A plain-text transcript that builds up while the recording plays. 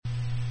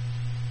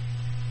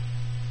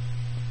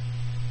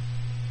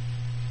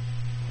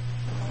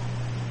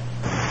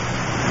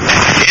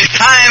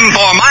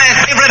for My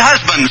Favorite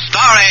Husband,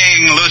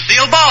 starring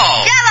Lucille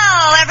Ball.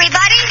 Hello,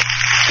 everybody.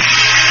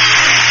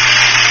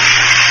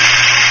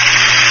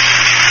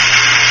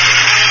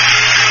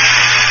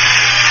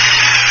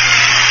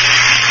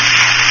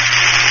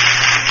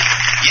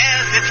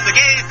 Yes, it's the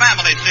Gay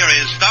Family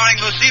series starring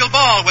Lucille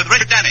Ball with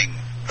Richard Denning.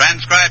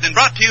 Transcribed and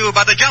brought to you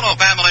by the Jell-O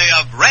family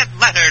of Red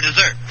Letter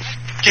Desserts.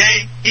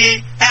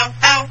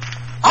 J-E-L-L.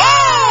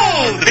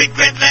 Oh, the big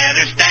red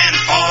letter stands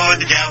for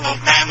the Jell-O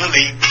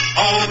family.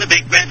 Oh, the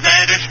big red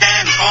letter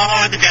stands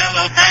for the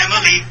Jell-O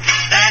family.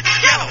 That's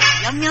Jell-O.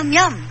 Yum, yum,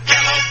 yum.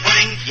 Jell-O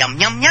pudding.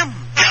 Yum, yum, yum.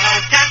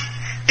 Jell-O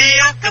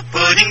tapioca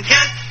pudding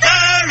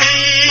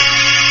history.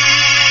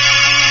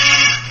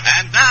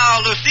 And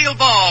now, Lucille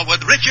Ball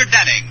with Richard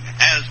Denning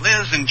as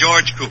Liz and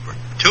George Cooper.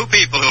 Two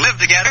people who live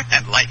together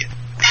and like it.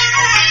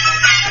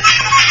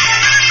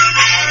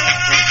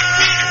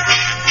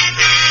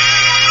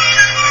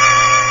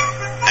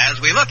 As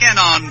we look in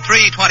on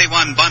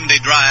 321 Bundy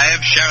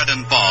Drive,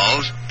 Sheridan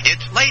Falls,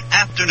 it's late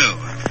afternoon.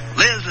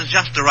 Liz is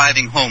just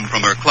arriving home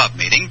from her club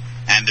meeting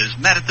and is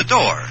met at the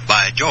door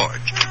by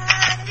George.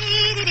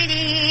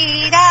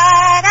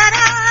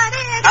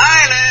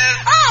 Hi, Liz.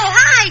 Oh,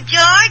 hi,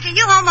 George. Are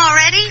you home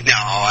already? No,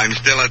 I'm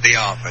still at the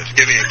office.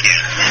 Give me a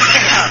kiss.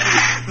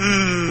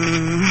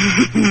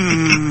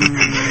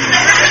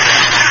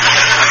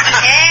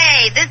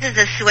 Hey, this is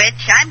a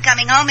switch. I'm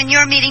coming home and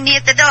you're meeting me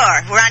at the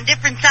door. We're on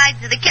different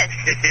sides of the kiss.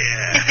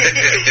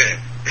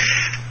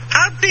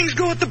 How'd things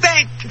go at the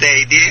bank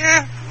today,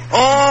 dear?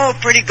 Oh,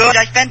 pretty good.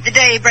 I spent the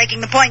day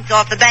breaking the points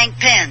off the bank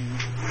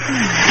pens.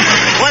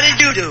 What did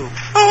you do?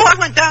 Oh, I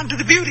went down to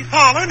the beauty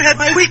parlor and had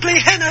my weekly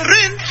henna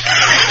rinse.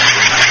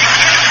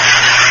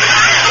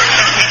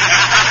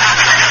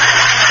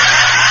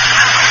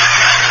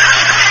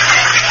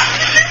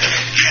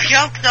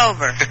 Joke's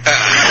over.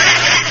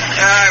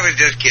 I was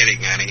just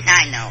kidding, honey.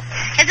 I know.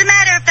 As a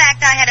matter of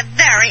fact, I had a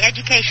very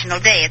educational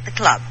day at the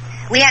club.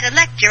 We had a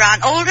lecture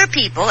on older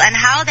people and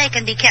how they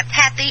can be kept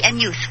happy and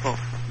useful.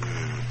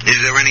 Is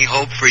there any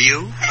hope for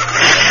you?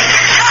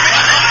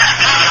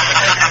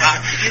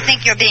 You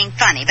think you're being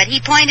funny, but he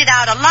pointed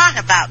out a lot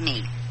about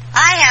me.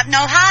 I have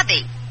no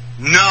hobby.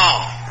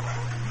 No.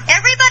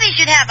 Everybody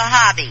should have a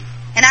hobby,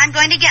 and I'm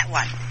going to get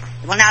one.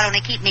 It will not only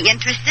keep me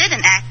interested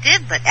and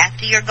active, but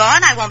after you're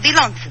gone, I won't be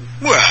lonesome.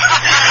 Well,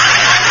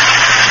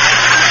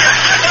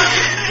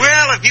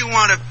 if you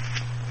want to...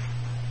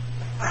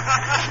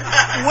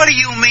 What do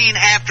you mean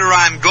after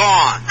I'm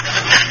gone?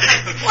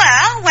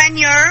 Well, when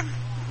you're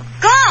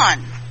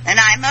gone, and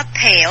I'm a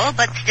pale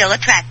but still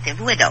attractive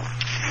widow.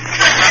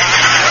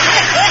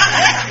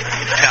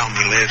 Tell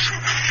me, Liz,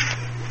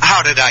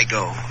 how did I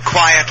go?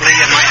 Quietly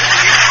in my...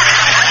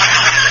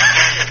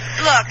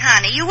 Look,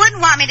 honey, you wouldn't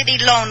want me to be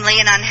lonely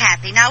and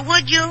unhappy, now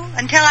would you,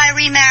 until I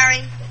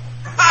remarry?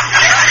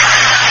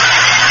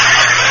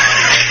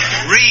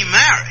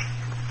 Remarry?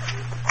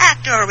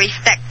 After a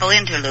respectful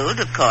interlude,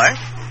 of course.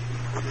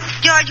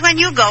 George, when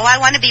you go, I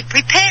want to be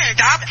prepared.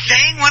 Stop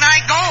saying when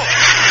I go.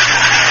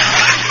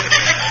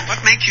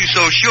 What makes you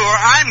so sure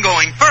I'm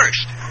going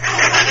first?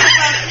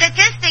 Well,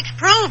 statistics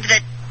prove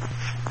that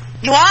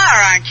you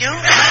are, aren't you?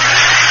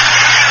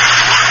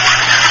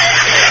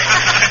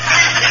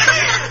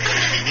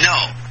 No,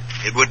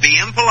 it would be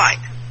impolite.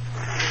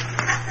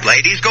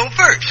 Ladies go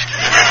first.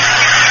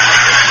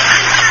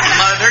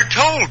 Mother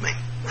told me.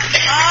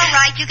 All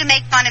right, you can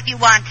make fun if you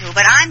want to,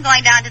 but I'm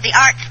going down to the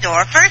art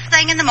store first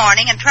thing in the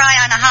morning and try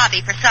on a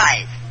hobby for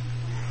size.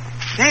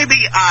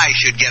 Maybe I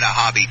should get a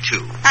hobby,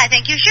 too. I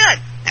think you should.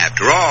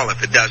 After all,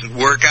 if it doesn't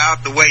work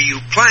out the way you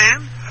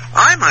planned,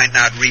 I might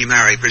not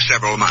remarry for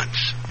several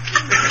months.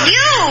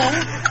 You?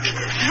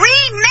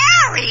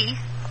 Remarry?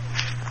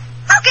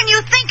 How can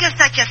you think of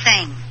such a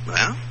thing?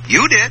 Well,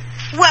 you did.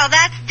 Well,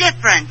 that's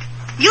different.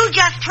 You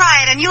just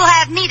try it and you'll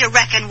have me to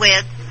reckon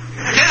with.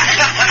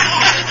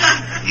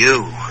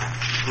 You.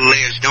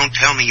 Liz, don't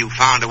tell me you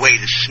found a way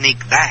to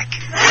sneak back.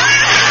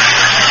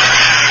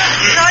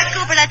 George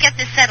Cooper, let's get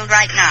this settled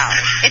right now.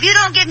 If you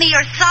don't give me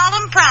your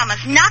solemn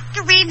promise not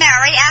to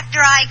remarry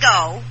after I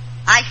go,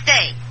 I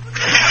stay.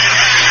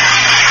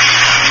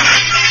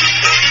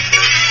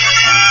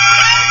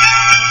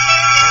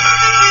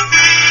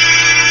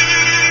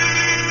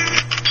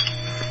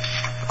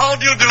 How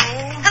do you do?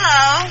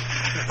 Hello.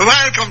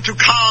 Welcome to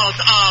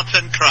Carl's Arts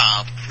and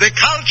Crafts, the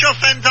culture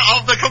center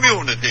of the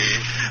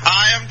community.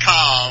 I am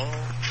Carl.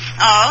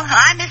 Oh,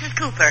 I'm Mrs.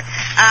 Cooper.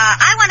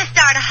 I want to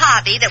start a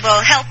hobby that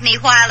will help me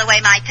while away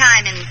my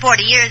time in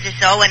 40 years or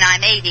so when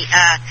I'm 70,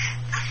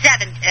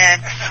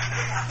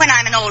 when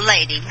I'm an old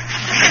lady.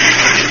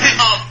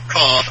 Of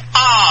course,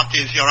 art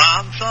is your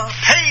answer.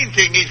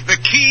 Painting is the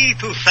key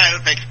to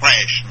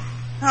self-expression.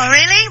 Oh,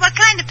 really? What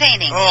kind of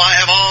painting? Oh, I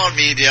have all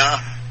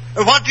media.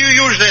 What do you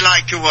usually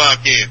like to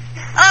work in?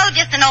 Oh,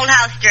 just an old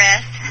house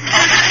dress.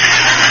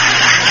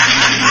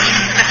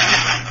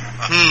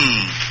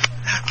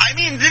 I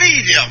mean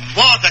medium,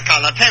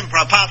 watercolor,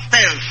 tempera,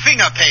 pastels,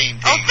 finger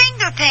painting. Oh,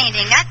 finger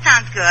painting. That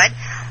sounds good.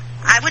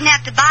 I wouldn't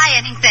have to buy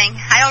anything.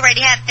 I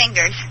already have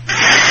fingers.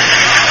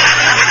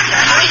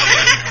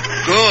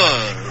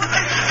 Good.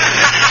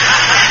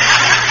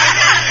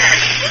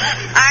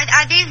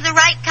 Are these the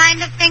right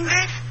kind of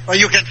fingers? Well,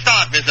 you can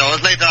start with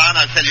those. Later on,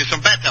 I'll tell you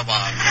some better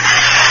ones.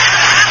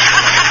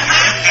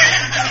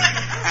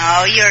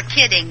 Oh, you're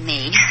kidding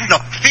me. No,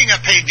 finger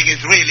painting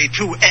is really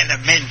too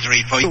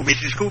elementary for you,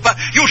 Mrs. Cooper.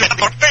 You should have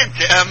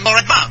more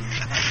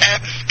advanced.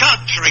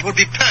 Sculpturing would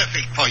be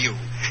perfect for you.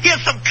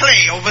 Here's some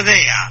clay over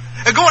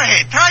there. Go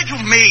ahead, try to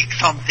make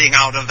something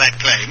out of that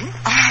clay.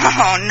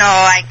 Oh, no,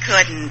 I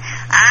couldn't.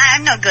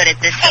 I'm no good at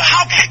this Oh, stuff.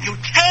 how can you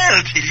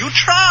tell till you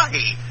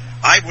try?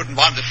 I wouldn't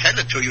want to sell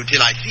it to you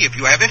till I see if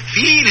you have a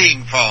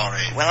feeling for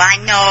it. Well,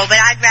 I know, but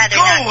I'd rather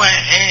Go not.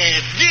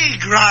 ahead, dig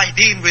right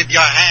in with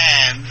your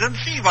hands and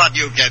see what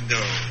you can do.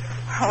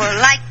 Oh,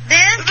 like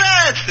this?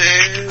 That's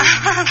it.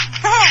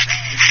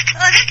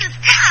 Oh, this is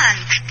fun.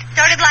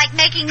 Sort of like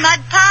making mud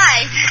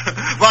pies.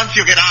 Once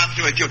you get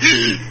onto it, you...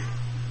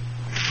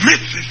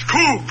 Mrs.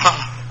 Cooper!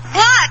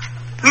 What?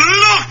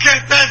 Look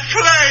at that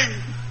clay!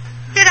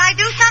 Did I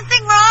do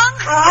something wrong?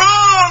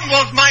 Wrong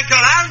was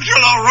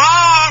Michelangelo.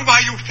 Wrong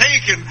why you've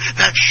taken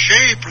that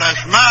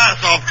shapeless mass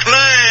of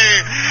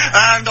clay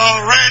and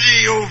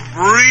already you've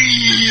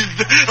breathed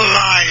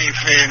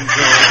life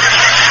into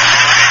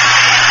it.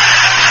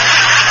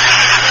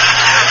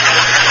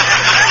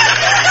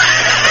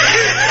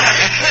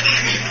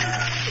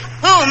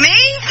 Who, me?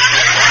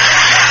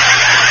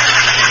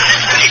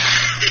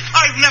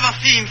 I've never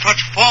seen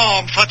such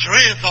form, such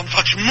rhythm,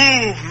 such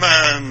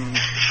movement.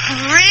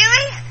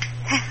 Really?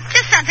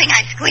 Just something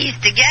I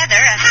squeezed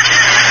together.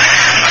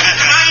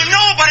 I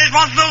know, but it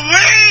was the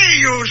way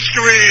you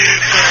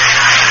squeezed it.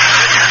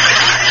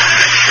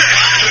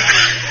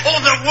 Oh,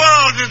 the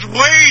world is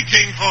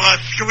waiting for a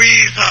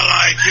squeezer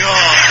like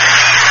yours.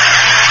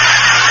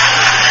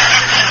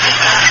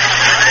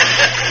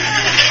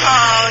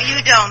 Oh,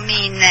 you don't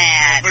mean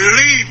that.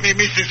 Believe me,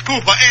 Mrs.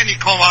 Cooper, any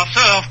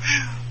connoisseur.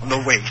 No,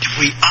 wait,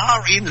 we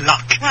are in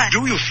luck. What?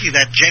 Do you see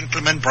that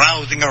gentleman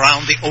browsing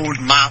around the old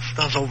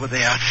masters over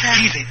there?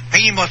 He's a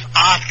famous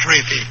art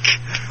critic.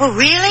 Oh,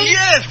 really?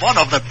 Yes, one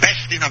of the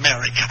best in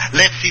America.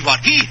 Let's see what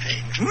he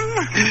thinks.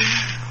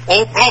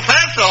 Oh,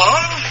 Professor,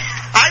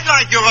 I'd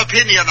like your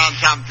opinion on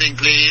something,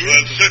 please.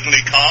 Well,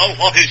 certainly, Carl.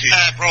 What is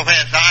it?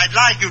 Professor, I'd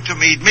like you to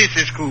meet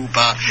Mrs.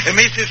 Cooper.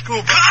 Mrs.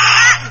 Cooper.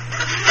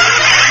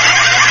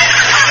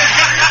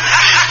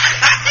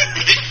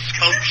 This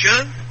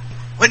sculpture?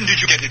 When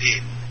did you get it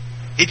in?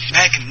 It's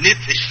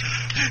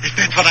magnificent.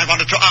 That's what I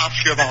wanted to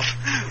ask you about.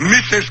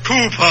 Mrs.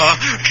 Cooper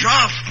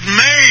just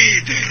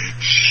made it.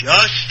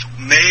 Just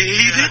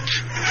made it?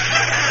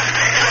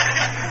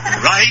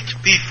 Right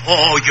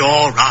before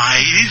your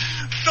eyes?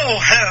 So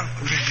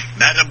help me.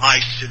 Madam, I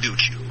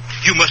salute you.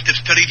 You must have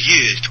studied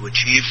years to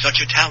achieve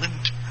such a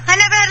talent. I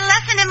never had a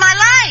lesson in my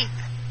life.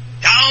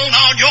 Down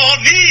on your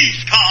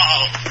knees,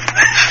 Carl.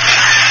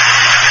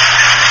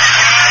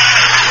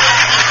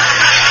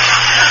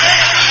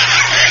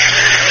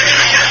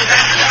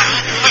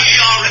 We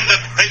are in the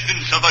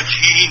presence of a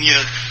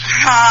genius.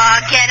 Oh,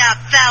 get up,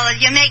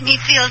 fellas. You make me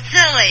feel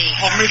silly.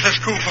 Oh,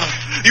 Mrs. Cooper,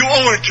 you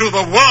owe it to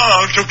the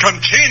world to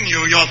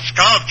continue your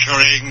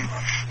sculpturing.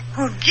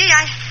 Oh, gee,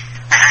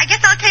 I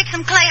guess I'll take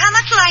some clay. How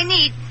much will I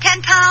need?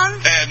 10 pounds?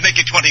 Make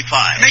it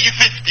 25. Make it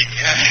 50.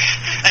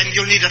 And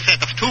you'll need a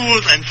set of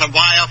tools and some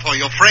wire for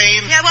your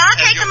frame. Yeah, well, I'll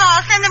take them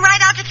all. Send them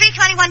right out to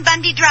 321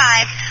 Bundy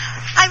Drive.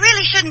 I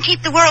really shouldn't keep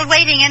the world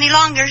waiting any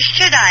longer,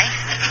 should I?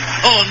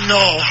 Oh,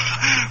 no.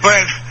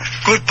 Well,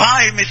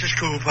 goodbye, Mrs.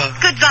 Cooper.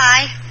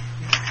 Goodbye.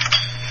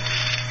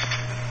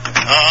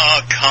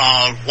 Ah,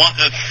 Carl, what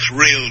a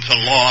thrill to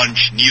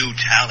launch new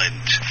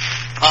talent.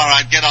 All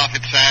right, get off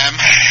it, Sam.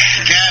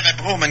 Grab a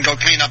broom and go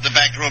clean up the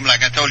back room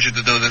like I told you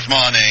to do this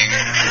morning.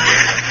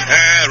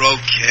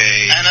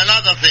 Okay. And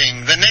another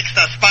thing, the next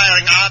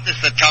aspiring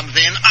artist that comes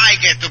in, I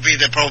get to be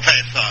the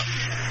professor.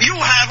 You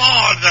have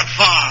all the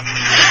fun.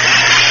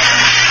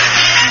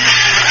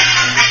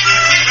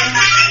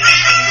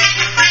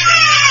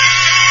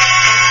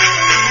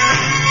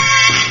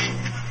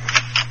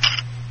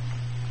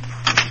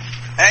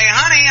 Hey,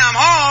 honey, I'm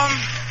home.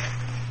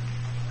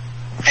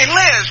 Hey,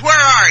 Liz, where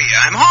are you?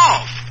 I'm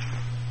home.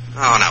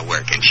 Oh, not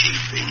working,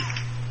 Chiefy.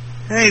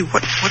 Hey,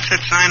 what's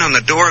that sign on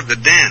the door of the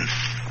den?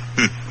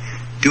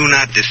 Do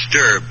not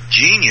disturb.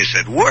 Genius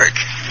at work.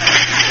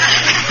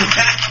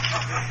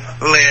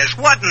 Liz,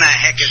 what in the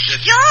heck is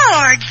this?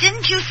 George,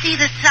 didn't you see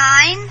the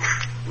sign?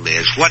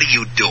 Liz, what are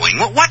you doing?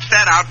 What's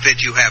that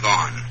outfit you have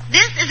on?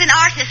 This is an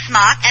artist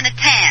smock and a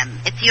tam.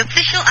 It's the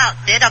official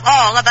outfit of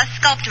all of us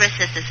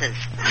sculpturesses.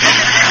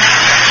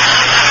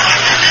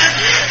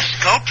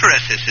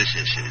 Sculpturesses.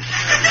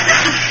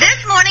 This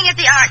morning at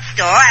the art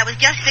store, I was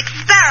just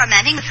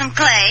experimenting with some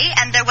clay,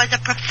 and there was a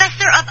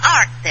professor of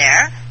art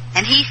there,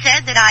 and he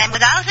said that I am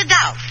without a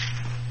doubt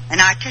an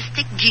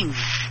artistic genius.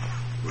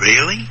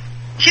 Really?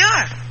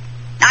 Sure.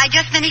 I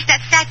just finished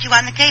that statue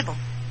on the table.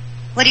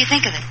 What do you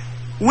think of it?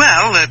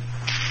 Well,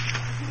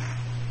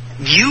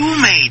 you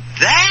made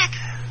that?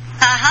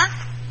 Uh-huh.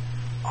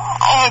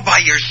 All by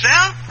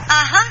yourself?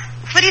 Uh-huh.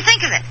 What do you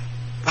think of it?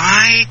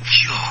 By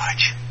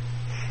George.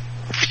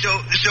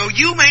 So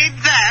you made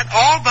that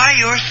all by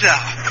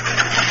yourself.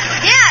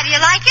 you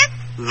like it?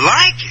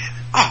 Like it?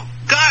 Oh,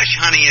 gosh,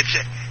 honey, it's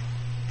a...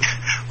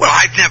 Well,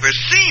 I've never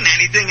seen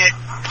anything...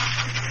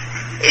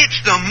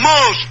 It's the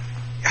most...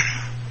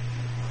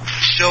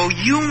 So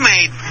you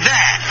made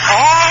that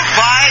all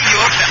by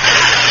yourself?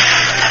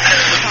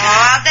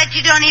 Oh, I'll bet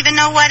you don't even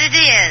know what it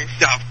is.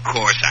 Of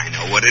course I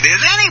know what it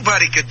is.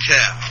 Anybody could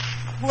tell.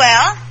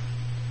 Well?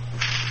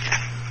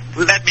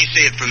 Let me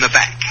see it from the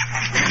back.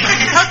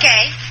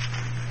 Okay.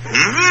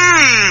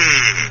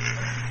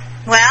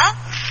 Well?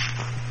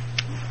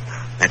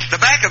 That's the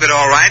back of it,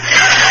 all right.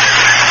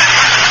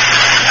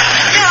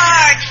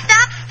 George,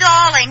 stop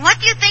stalling. What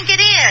do you think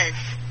it is?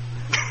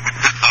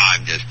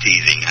 I'm just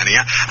teasing, honey.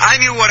 I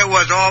knew what it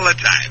was all the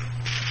time.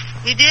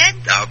 You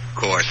did? Of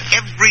course.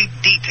 Every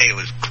detail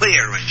is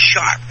clear and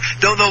sharp.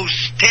 Though those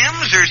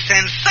stems are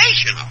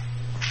sensational.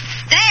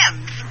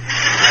 Stems?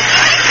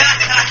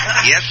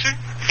 Yes, sir.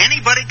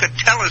 Anybody could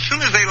tell as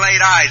soon as they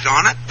laid eyes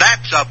on it,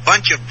 that's a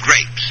bunch of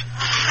grapes.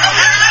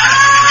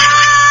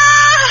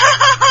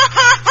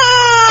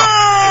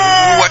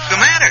 Oh, what's the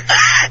matter?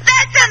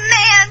 That's a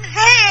man's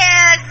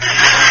head.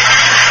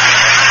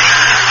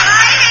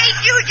 I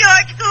hate you,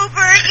 George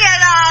Cooper.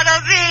 Get out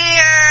of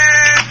here.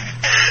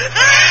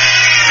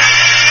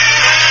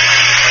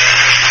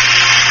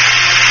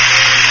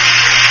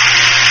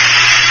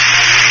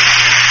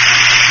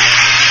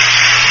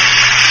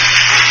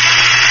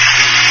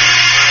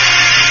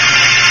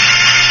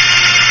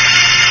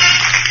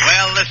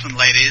 Well, listen,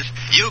 ladies,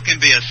 you can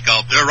be a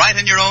sculptor right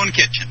in your own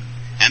kitchen.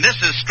 And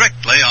this is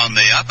strictly on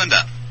the up and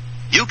up.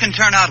 You can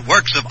turn out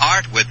works of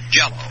art with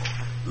Jell-O.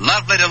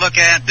 Lovely to look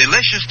at,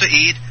 delicious to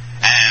eat,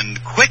 and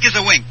quick as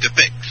a wink to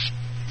fix.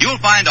 You'll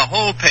find a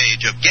whole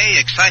page of gay,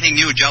 exciting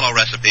new Jell-O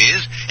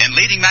recipes in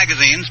leading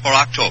magazines for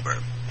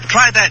October.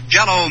 Try that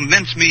Jell-O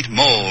mincemeat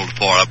mold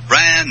for a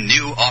brand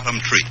new autumn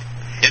treat.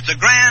 It's a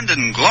grand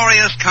and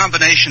glorious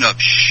combination of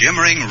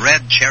shimmering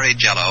red cherry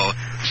Jell-O,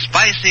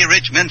 spicy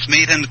rich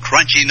mincemeat, and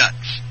crunchy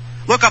nuts.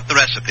 Look up the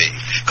recipe,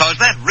 because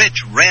that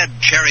rich red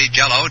cherry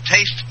Jell-O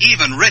tastes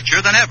even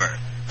richer than ever,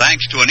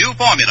 thanks to a new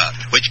formula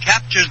which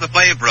captures the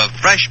flavor of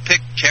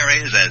fresh-picked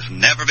cherries as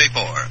never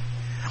before.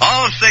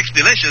 All 6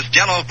 delicious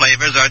Jell-O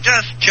flavors are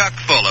just chock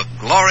full of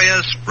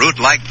glorious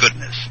fruit-like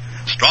goodness.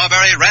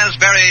 Strawberry,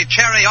 raspberry,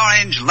 cherry,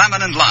 orange,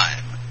 lemon, and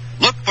lime.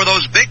 Look for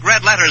those big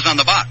red letters on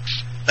the box.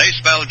 They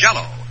spell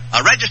Jell-O,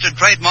 a registered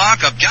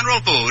trademark of General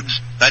Foods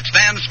that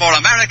stands for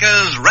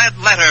America's Red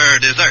Letter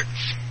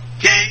Desserts.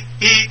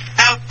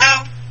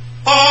 Jell-O.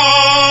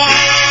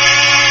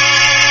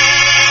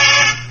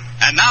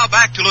 And now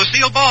back to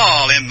Lucille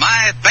Ball in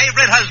My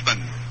Favorite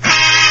Husband.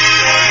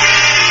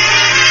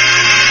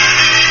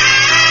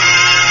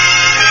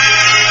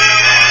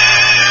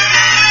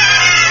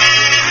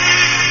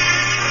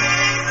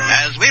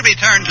 As we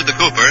return to the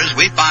Coopers,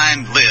 we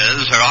find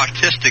Liz, her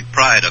artistic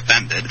pride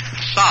offended,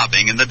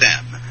 sobbing in the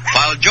den,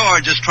 while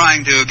George is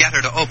trying to get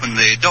her to open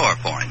the door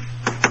for him.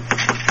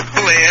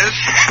 Liz?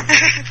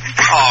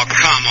 Oh,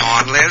 come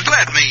on, Liz.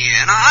 Let me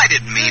in. I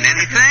didn't mean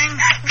anything.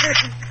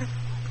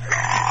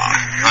 Oh,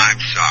 I'm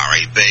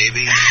sorry,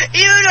 baby.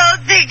 You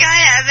don't think I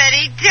have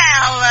any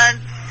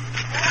talent.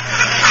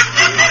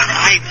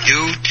 I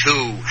do,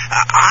 too.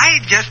 I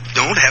just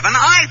don't have an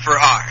eye for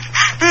art.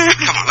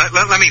 Come on,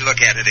 let me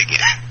look at it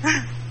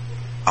again.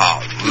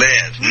 Oh,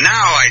 Liz,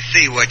 now I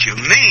see what you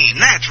mean.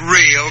 That's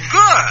real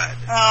good.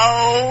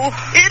 Oh.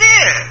 It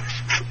is.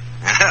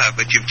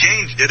 But you've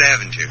changed it,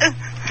 haven't you?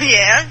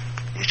 Yes.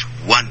 It's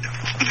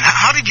wonderful.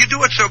 How did you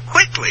do it so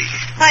quickly?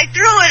 I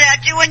threw it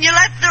at you when you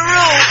left the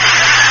room.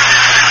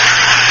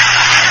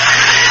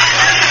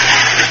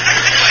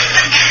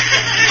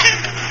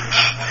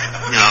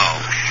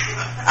 No.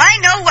 I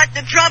know what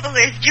the trouble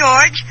is,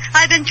 George.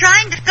 I've been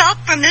trying to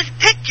sculpt from this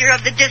picture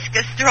of the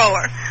discus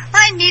thrower.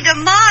 I need a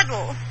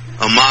model.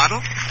 A model?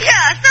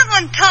 Yeah,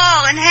 someone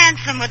tall and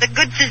handsome with a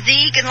good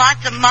physique and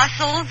lots of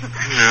muscles. No,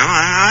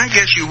 I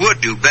guess you would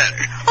do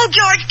better. Oh,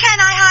 George, can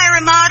I hire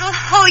a model?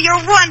 Oh,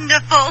 you're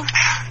wonderful.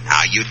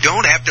 Now, you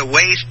don't have to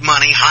waste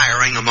money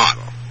hiring a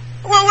model.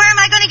 Well, where am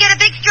I going to get a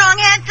big, strong,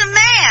 handsome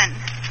man?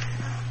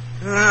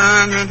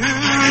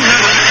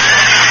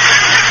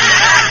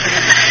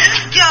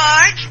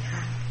 George,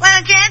 why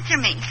don't you answer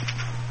me?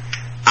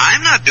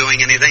 I'm not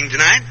doing anything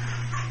tonight.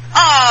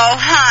 Oh,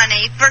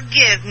 honey,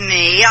 forgive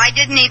me. I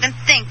didn't even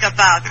think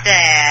about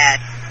that.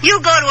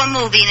 You go to a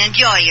movie and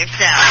enjoy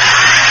yourself.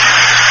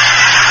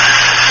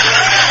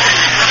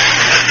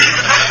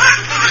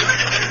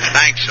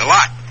 Thanks a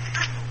lot.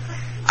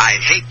 I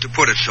hate to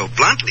put it so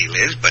bluntly,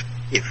 Liz, but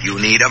if you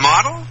need a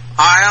model,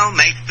 I'll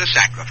make the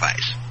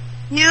sacrifice.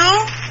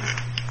 You?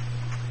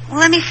 Well,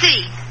 let me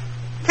see.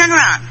 Turn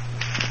around.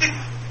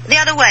 The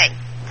other way.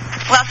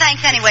 Well,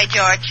 thanks anyway,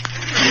 George.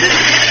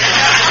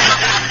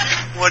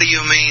 What do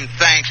you mean,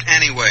 thanks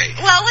anyway?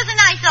 Well, it was a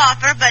nice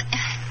offer, but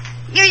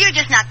you're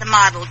just not the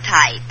model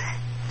type.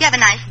 You have a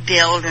nice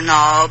build and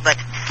all, but...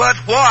 But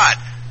what?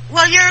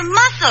 Well, your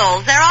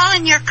muscles, they're all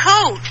in your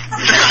coat.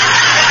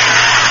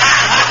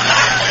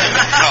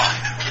 Oh,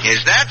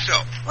 is that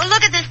so? Well,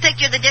 look at this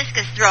picture of the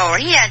discus thrower.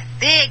 He has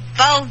big,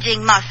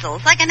 bulging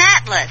muscles, like an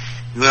atlas.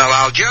 Well,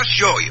 I'll just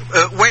show you.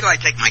 Wait till I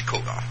take my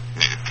coat off.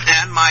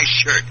 And my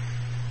shirt.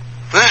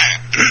 There.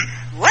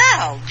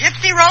 Well,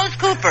 Gypsy Rose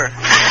Cooper.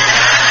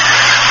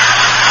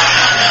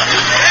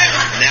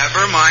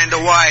 Never mind the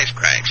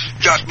wisecracks.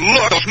 Just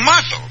look at those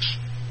muscles.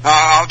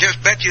 I'll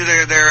just bet you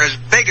they're as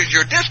big as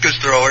your discus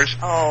throwers.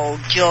 Oh,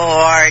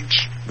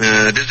 George.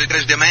 Does it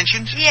his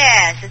dimensions?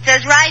 Yes, it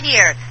says right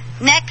here.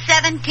 Neck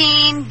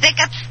 17,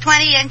 biceps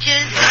 20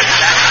 inches.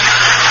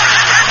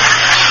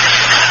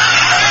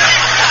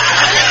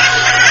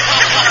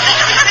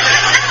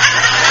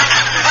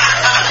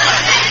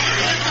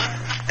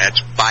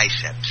 That's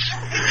biceps.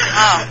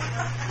 Oh.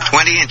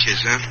 20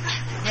 inches, huh?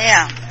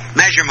 Yeah.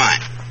 Measure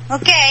mine.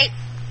 Okay.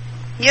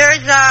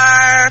 Yours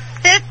are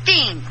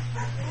 15.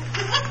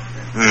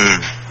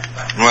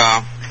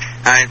 Well,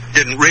 I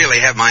didn't really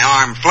have my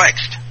arm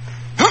flexed.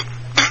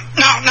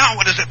 Now,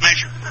 what does it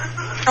measure?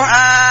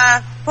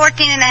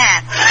 14 and a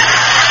half.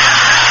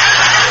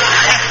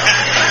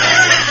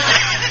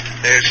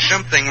 There's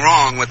something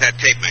wrong with that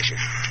tape measure.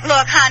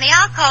 Look, honey,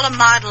 I'll call a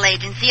model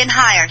agency and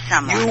hire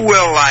someone. You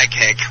will like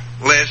heck.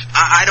 Liz,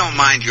 I don't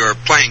mind your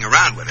playing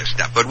around with this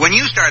stuff, but when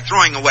you start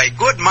throwing away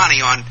good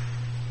money on...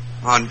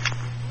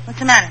 What's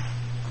the matter?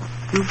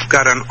 You've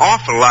got an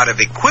awful lot of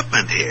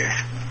equipment here.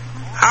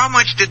 How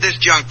much did this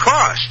junk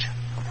cost?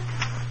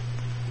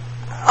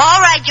 All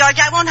right, George,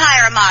 I won't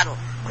hire a model.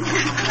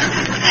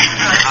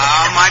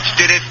 How much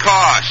did it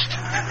cost?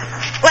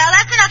 Well,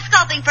 that's enough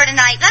sculpting for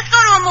tonight. Let's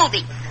go to a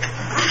movie.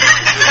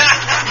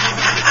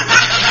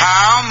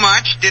 How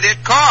much did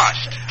it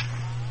cost?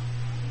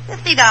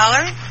 $50.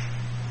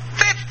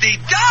 $50?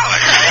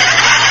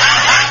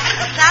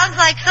 Sounds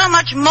like so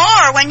much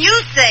more when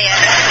you say it.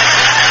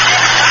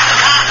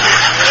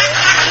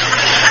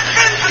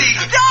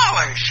 $50?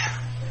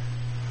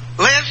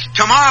 Liz,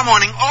 tomorrow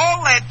morning,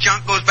 all that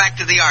junk goes back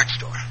to the art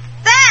store.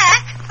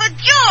 Back? But,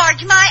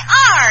 George, my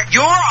art.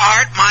 Your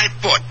art, my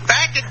foot.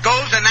 Back it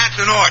goes, and that's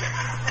an order.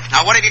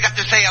 Now, what have you got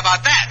to say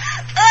about that?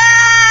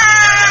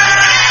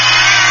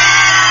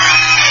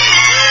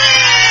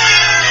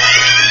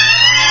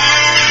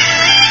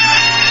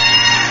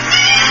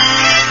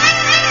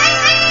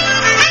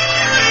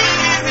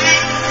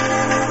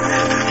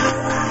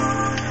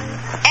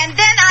 And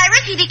then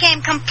he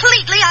became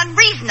completely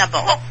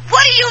unreasonable. Well,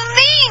 what do you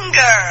mean,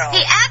 girl?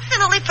 He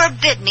absolutely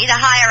forbid me to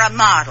hire a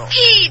model.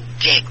 He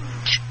didn't.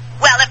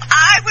 Well, if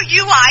I were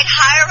you, I'd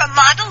hire a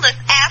model this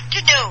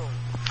afternoon.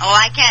 Oh,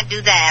 I can't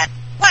do that.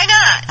 Why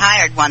not?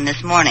 Hired one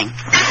this morning.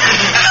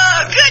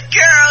 Oh, good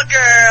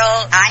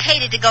girl. I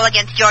hated to go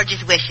against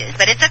George's wishes,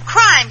 but it's a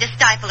crime to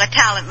stifle a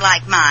talent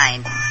like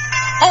mine.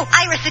 Oh,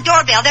 Iris, the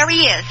doorbell. There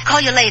he is. Call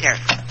you later.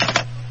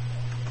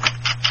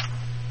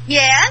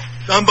 Yes?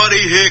 Somebody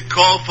here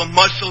call for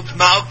Muscles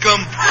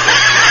Malcolm?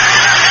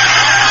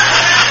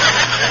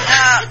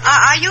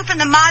 Are you from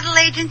the model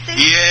agency?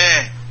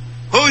 Yeah.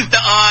 Who's the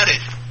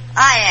artist?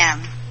 I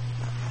am.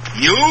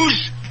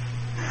 Yous?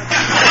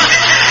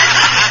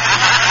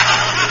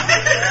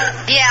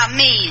 Yeah,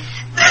 me's.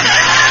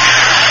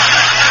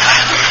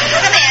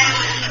 Come in.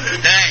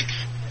 Thanks.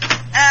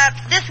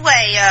 This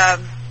way,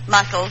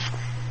 Muscles.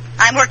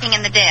 I'm working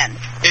in the den.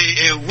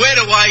 Where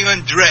do I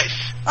undress?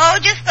 Oh,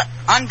 just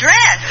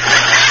undress.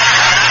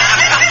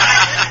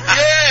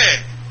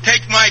 Yeah.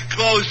 Take my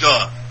clothes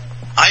off.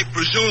 I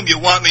presume you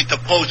want me to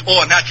pose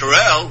au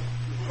naturel.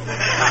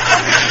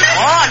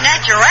 Oh,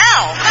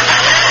 natural.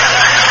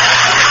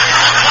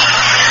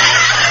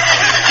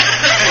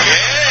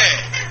 Yeah.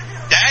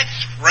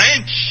 That's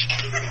French.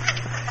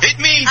 It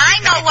means... I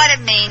know what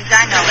it means.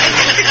 I know it.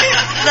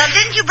 Well,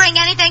 didn't you bring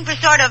anything for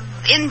sort of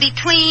in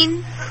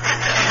between?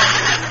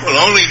 Well,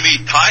 only me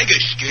tiger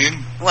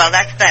skin. Well,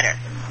 that's better.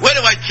 Where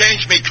do I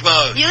change me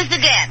clothes? Use the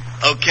den.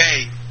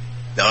 Okay.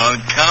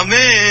 Don't come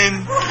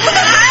in.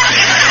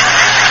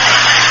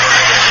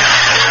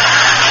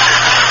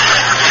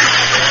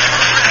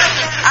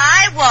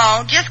 I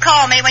won't. Just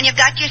call me when you've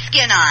got your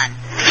skin on.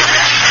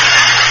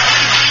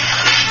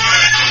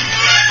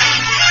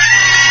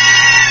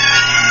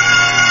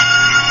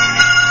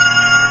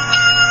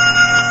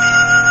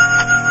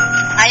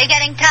 Are you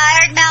getting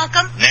tired,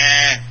 Malcolm?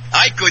 Nah,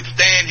 I could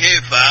stand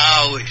here for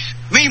hours.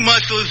 Me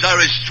muscles are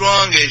as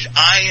strong as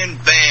iron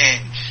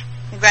bands.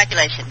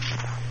 Congratulations.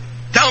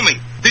 Tell me,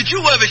 did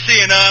you ever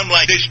see an arm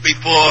like this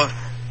before?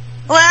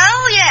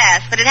 Well,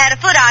 yes, but it had a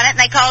foot on it and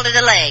they called it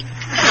a leg.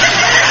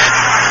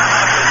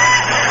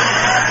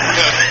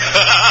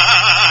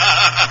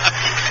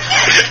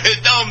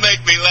 Don't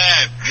make me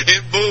laugh.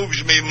 It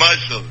moves me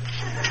muscles.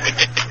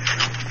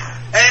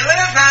 Hey,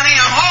 Liz, honey,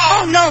 I'm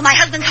home. Oh, no, my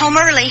husband's home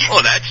early. Oh,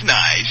 that's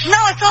nice. No,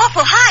 it's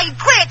awful. Hide,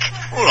 quick.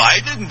 Well,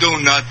 I didn't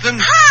do nothing.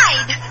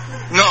 Hide.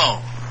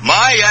 No,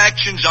 my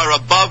actions are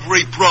above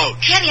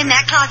reproach. Get in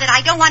that closet.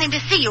 I don't want him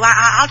to see you.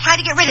 I'll try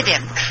to get rid of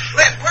him.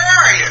 Liz, where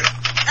are you?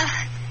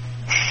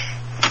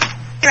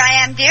 Here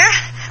I am, dear.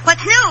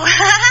 What's new?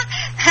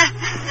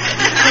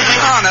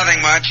 Oh,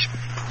 nothing much.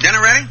 Dinner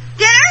ready?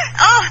 Dinner?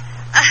 Oh,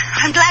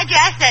 I'm glad you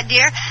asked that,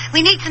 dear.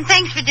 We need some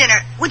things for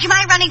dinner. Would you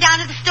mind running down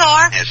to the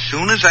store? As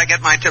soon as I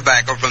get my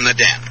tobacco from the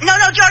den. No,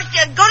 George,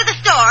 go to the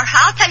store.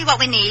 I'll tell you what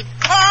we need.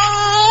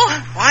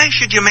 Oh! Why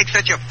should you make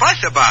such a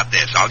fuss about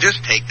this? I'll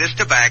just take this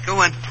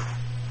tobacco and...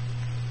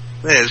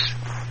 Liz,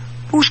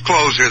 whose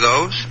clothes are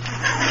those?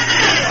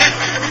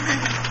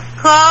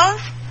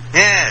 Clothes?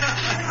 Yes.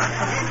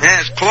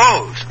 Yes,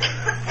 clothes.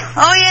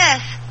 Oh,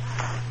 yes.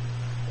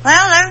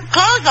 Well, they're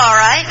clothes, all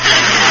right.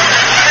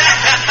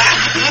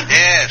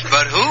 Yes,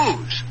 but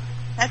whose?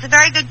 That's a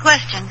very good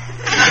question.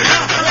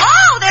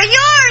 Oh, they're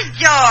yours,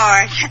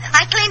 George.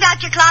 I cleaned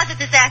out your closet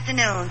this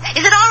afternoon.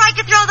 Is it all right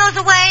to throw those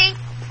away?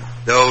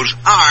 Those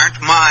aren't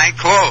my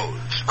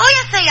clothes. Oh,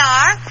 yes, they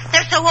are.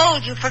 They're so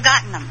old you've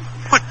forgotten them.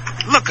 But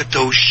look at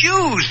those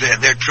shoes.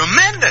 They're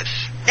tremendous.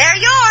 They're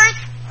yours.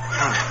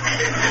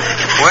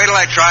 Wait till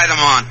I try them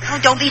on. Oh,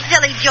 don't be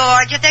silly,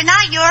 George. If they're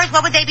not yours,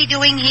 what would they be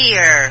doing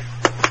here?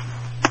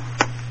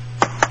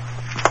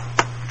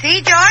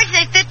 See, George,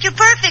 they fit you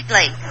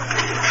perfectly.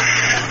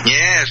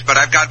 Yes, but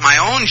I've got my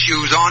own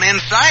shoes on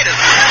inside of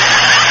them.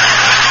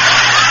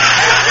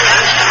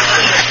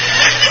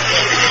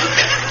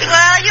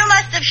 Well, you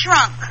must have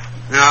shrunk.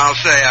 I'll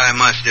say I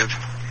must have.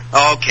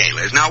 Okay,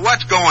 Liz, now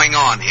what's going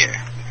on here?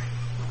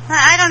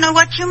 I don't know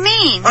what you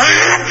mean.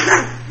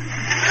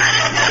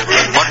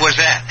 What was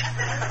that?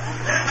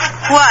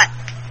 What?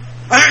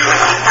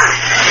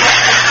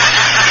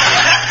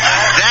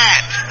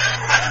 That.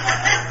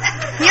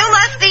 You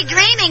must be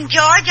dreaming,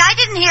 George. I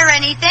didn't hear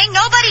anything.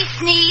 Nobody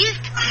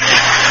sneezed.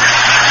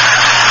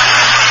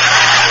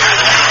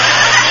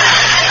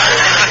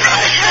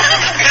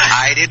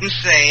 I didn't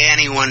say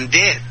anyone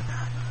did.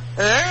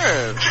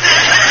 Oh.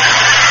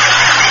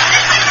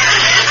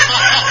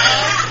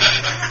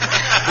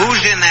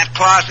 Who's in that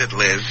closet,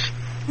 Liz?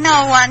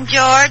 No one,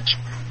 George.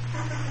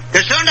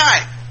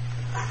 Gesundheit.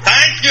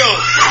 Thank you.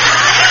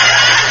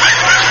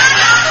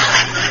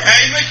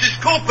 Hey, Mrs.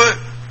 Cooper,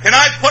 can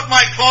I put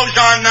my clothes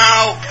on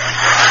now?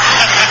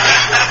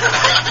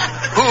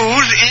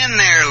 Who's in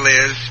there,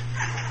 Liz?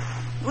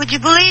 Would you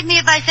believe me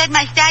if I said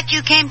my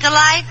statue came to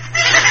life?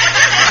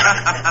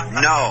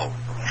 No.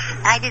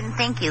 I didn't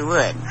think you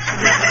would.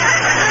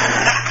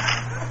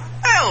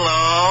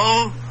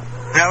 Hello.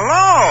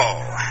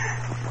 Hello.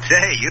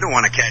 Say, you don't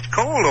want to catch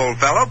cold, old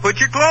fellow. Put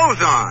your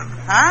clothes on.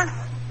 Huh?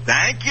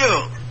 Thank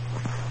you.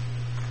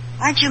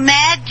 Aren't you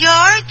mad,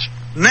 George?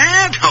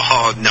 Mad?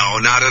 Oh, no,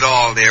 not at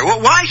all, dear. Well,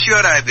 why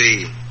should I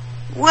be?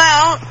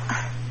 Well,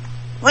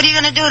 what are you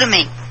going to do to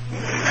me?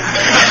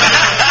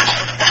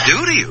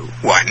 Do to you?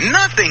 Why,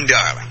 nothing,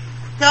 darling.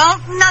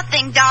 Don't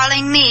nothing,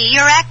 darling, me.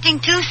 You're acting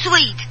too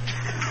sweet.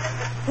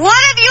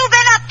 What have you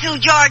been up to,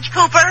 George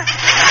Cooper?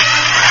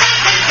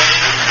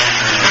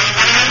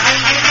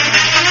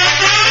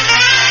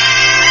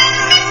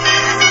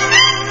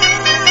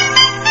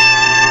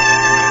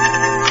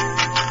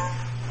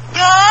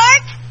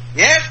 George?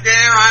 Yes,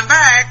 dear, I'm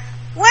back.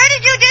 Where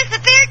did you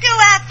disappear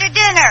to after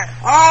dinner?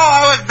 Oh,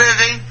 I was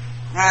busy.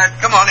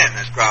 Come on in,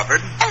 Miss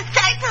Crawford. Oh,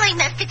 certainly,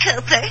 Mr.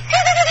 Cooper.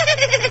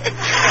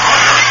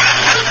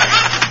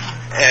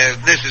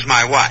 This is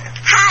my wife.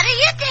 How do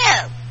you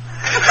do?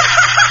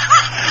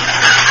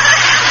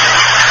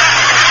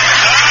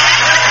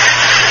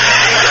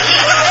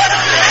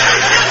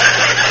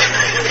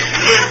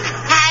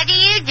 How do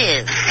you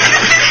do?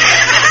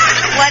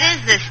 What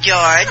is this,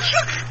 George?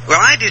 Well,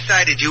 I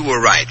decided you were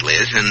right,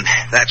 Liz, and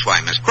that's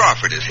why Miss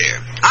Crawford is here.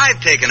 I've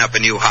taken up a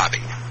new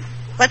hobby.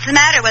 What's the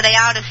matter? Were they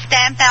out of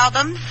stamp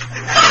albums?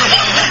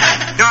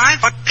 No, I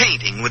thought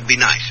painting would be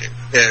nicer.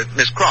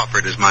 Miss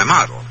Crawford is my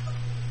model.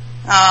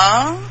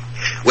 Oh?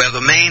 Well,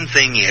 the main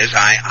thing is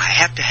I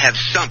have to have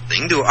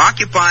something to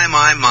occupy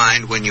my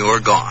mind when you're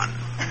gone.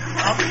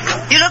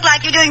 You look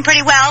like you're doing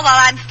pretty well while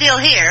I'm still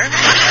here.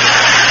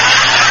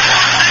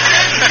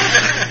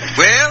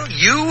 Well,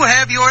 you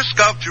have your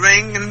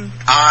sculpturing, and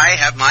I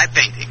have my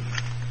painting.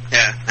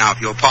 Now,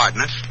 if you'll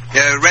pardon us.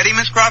 Ready,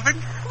 Miss Crawford?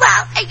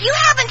 Well, you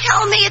haven't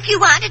told me if you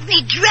wanted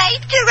me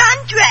draped or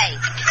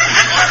undraped.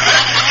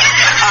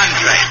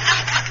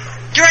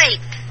 Undraped.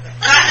 Draped.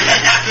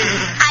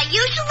 I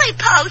usually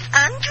pose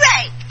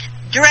undraped.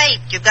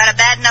 Draped. You've got a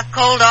bad enough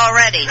cold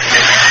already.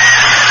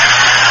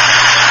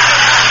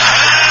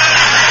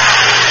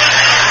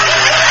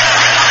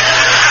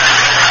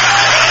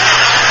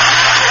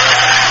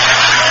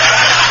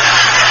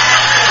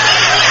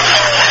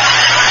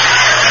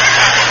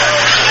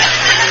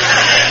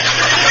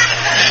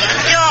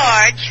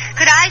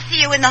 Could I see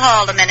you in the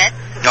hall a minute?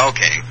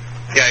 Okay.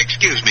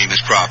 Excuse me,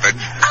 Miss Crawford.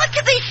 Oh,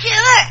 to be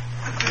sure.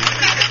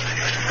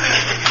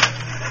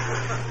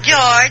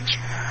 George,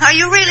 are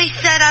you really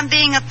set on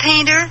being a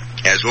painter?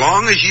 As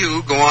long as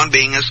you go on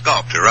being a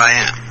sculptor, I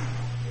am.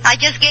 I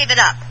just gave it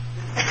up.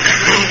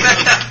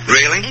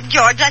 Really?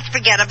 George, let's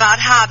forget about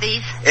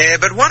hobbies.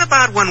 But what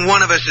about when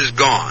one of us is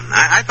gone?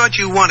 I thought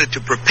you wanted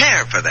to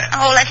prepare for that.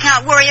 Oh, let's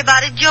not worry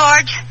about it,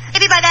 George.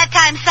 Maybe by that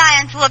time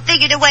science will have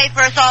figured a way for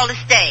us all to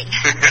stay.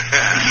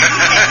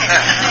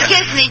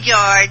 Kiss me,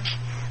 George.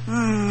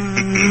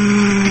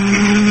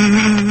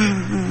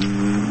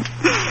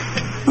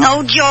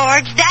 No,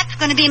 George, that's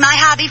going to be my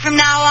hobby from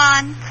now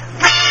on.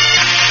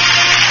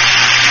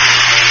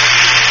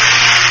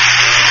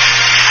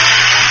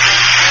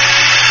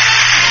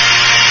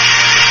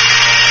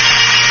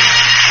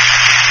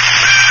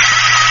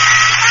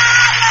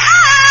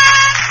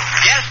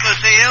 Yes,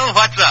 Lucille,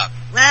 what's up?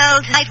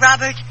 Well, tonight,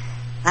 Robert,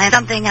 I am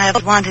something I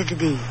always wanted to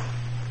be.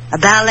 A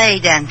ballet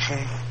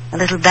dancer. A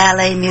little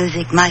ballet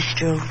music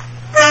maestro.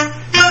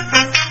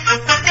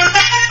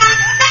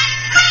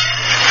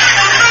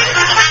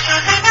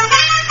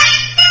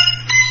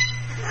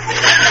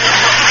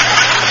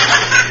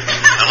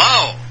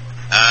 Hello.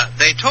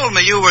 They told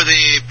me you were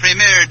the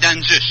premier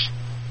danseuse.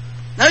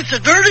 That's a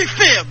dirty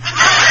fib.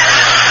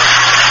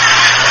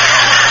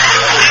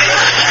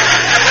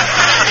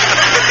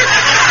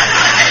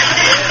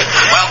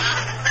 Well,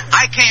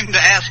 I came to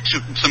ask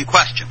some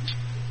questions.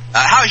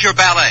 How's your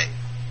ballet?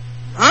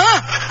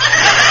 Huh?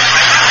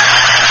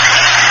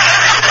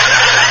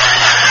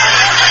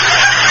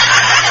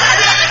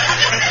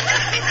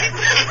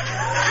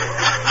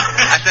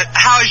 I said,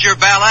 how's your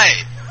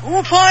ballet?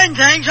 Oh, fine,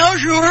 thanks.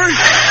 How's yours?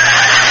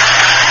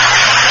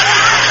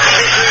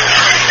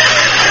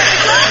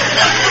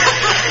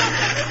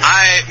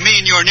 I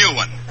mean your new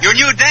one. Your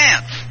new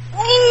dance.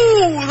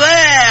 Oh,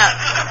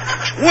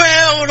 that.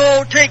 Well, it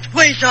all takes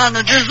place on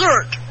the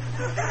dessert.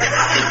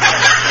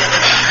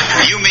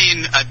 You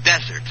mean a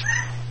desert.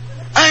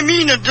 I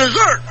mean a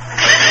dessert.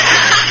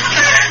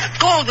 It's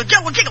called the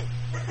Jello Jiggle.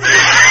 Yes,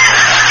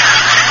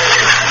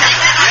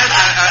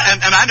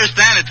 and I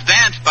understand it's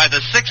danced by the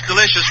 6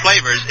 delicious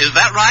flavors. Is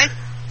that right?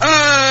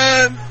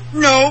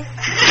 No.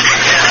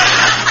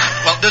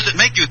 Well, does it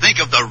make you think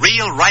of the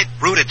real ripe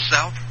fruit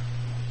itself?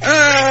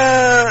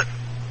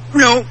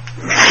 No.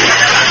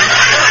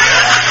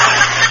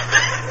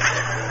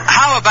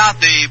 How about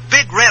the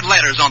big red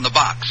letters on the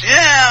box?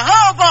 Yeah,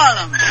 how about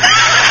them?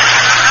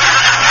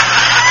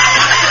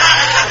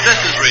 This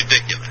is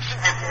ridiculous.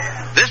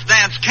 This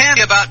dance can't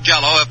be about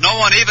Jell-O if no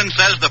one even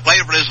says the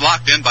flavor is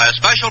locked in by a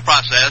special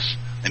process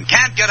and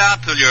can't get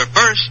out till your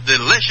first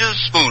delicious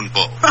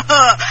spoonful.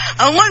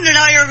 I wondered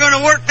how you were going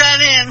to work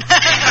that in.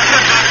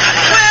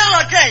 Well,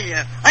 I'll tell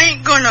you, I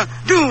ain't going to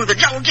do the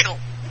Jello Jiggle.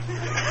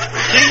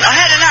 See, I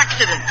had an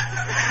accident.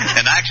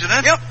 An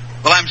accident? Yep.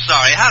 Well, I'm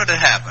sorry. How did it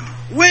happen?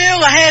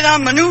 Well, I had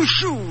on my new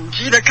shoes.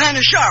 See, they're kind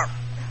of sharp.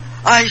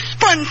 I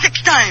spun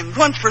 6 times.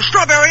 Once for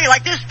strawberry,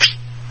 like this.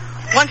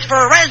 Once for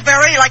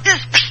raspberry, like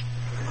this.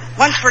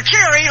 Once for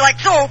cherry, like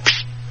so.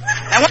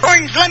 And once for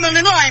orange, lemon,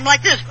 and lime,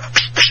 like this.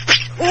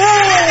 Oh!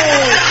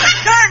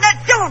 Darn,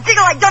 that Jello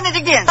Jiggle, I done it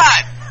again.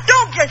 What?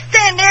 Don't just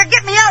stand there.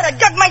 Get me out. I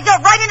dug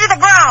myself right into the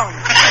ground.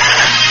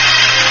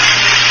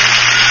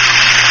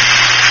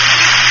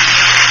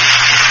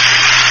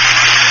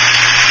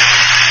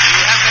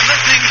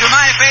 To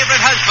My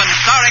Favorite Husband,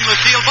 starring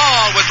Lucille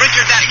Ball with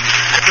Richard Denning,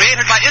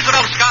 created by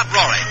Isabel Scott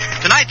Rory.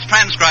 Tonight's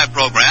transcribed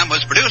program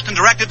was produced and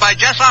directed by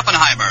Jess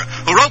Oppenheimer,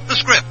 who wrote the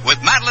script with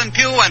Madeline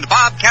Pugh and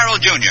Bob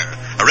Carroll Jr.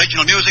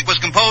 Original music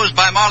was composed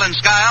by Marlon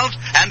Skiles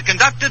and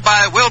conducted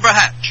by Wilbur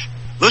Hatch.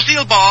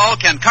 Lucille Ball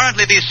can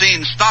currently be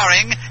seen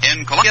starring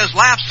in Columbia's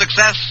laugh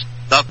success,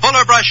 The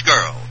Fuller Brush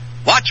Girl.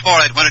 Watch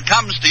for it when it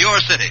comes to your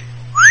city.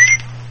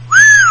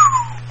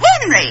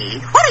 Henry,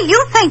 what are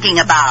you thinking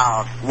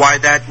about? Why,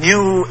 that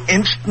new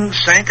instant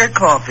Sanka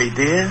coffee,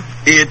 dear.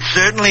 It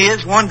certainly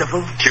is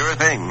wonderful. Sure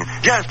thing.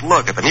 Just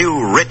look at the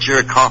new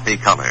richer coffee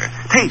color.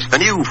 Taste the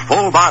new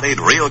full-bodied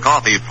real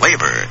coffee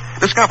flavor.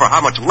 Discover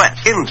how much less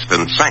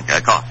instant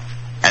Sanka costs.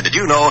 And did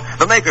you know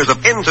the makers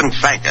of Instant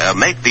Sanka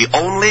make the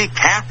only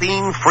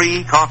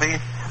caffeine-free coffee?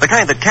 The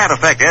kind that can't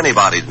affect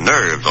anybody's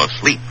nerves or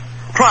sleep.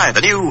 Try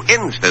the new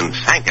Instant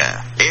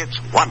Sanka. It's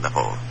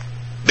wonderful.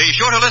 Be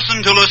sure to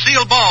listen to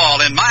Lucille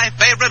Ball in My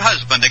Favorite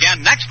Husband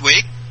again next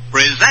week,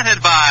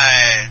 presented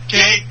by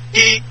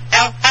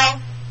J-E-L-L.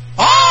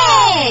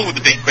 Oh,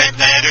 the big red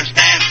letters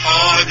stand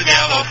for the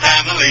Jell-O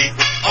family.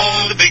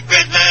 Oh, the big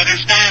red letters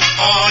stand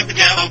for the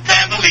Jell-O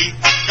family.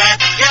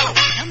 That's Jell-O.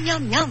 Yum,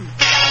 yum, yum.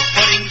 Jell-O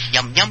puddings.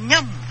 Yum, yum,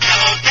 yum.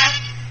 Jell-O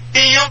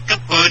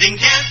tapioca puddings.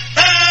 Yes,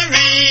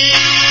 sirree.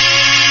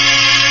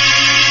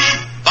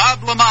 Bob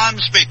Lamont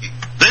speaking.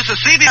 This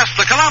is CBS,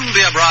 the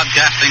Columbia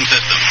Broadcasting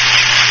System.